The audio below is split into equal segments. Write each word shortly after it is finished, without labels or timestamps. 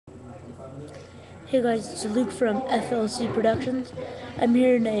Hey guys, it's Luke from FLCProductions. I'm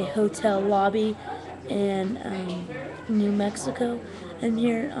here in a hotel lobby in New Mexico. I'm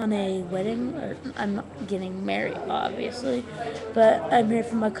here on a wedding, or I'm not getting married, obviously, but I'm here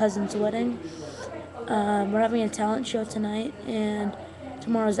for my cousin's wedding. We're having a talent show tonight, and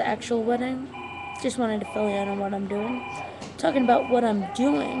tomorrow's the actual wedding. Just wanted to fill you in on what I'm doing. Talking about what I'm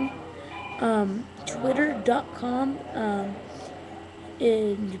doing, Twitter.com.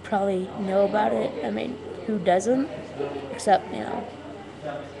 And you probably know about it. I mean, who doesn't? Except,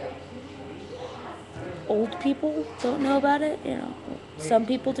 old people don't know about it. Some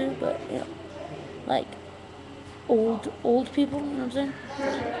people do, but, like old people, you know what I'm saying?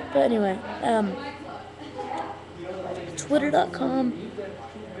 But anyway, twitter.com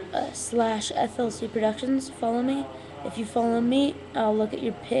slash FLC Productions. Follow me. If you follow me, I'll look at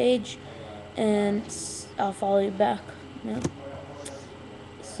your page and I'll follow you back. You know?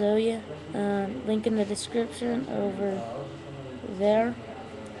 So yeah, link in the description over there.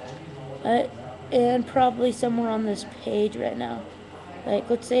 And probably somewhere on this page right now. Like,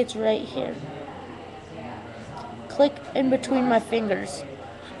 let's say it's right here. Click in between my fingers.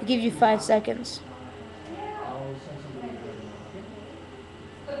 I'll give you 5 seconds.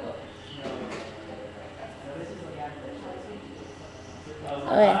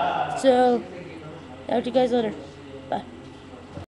 Okay, so, talk to you guys later.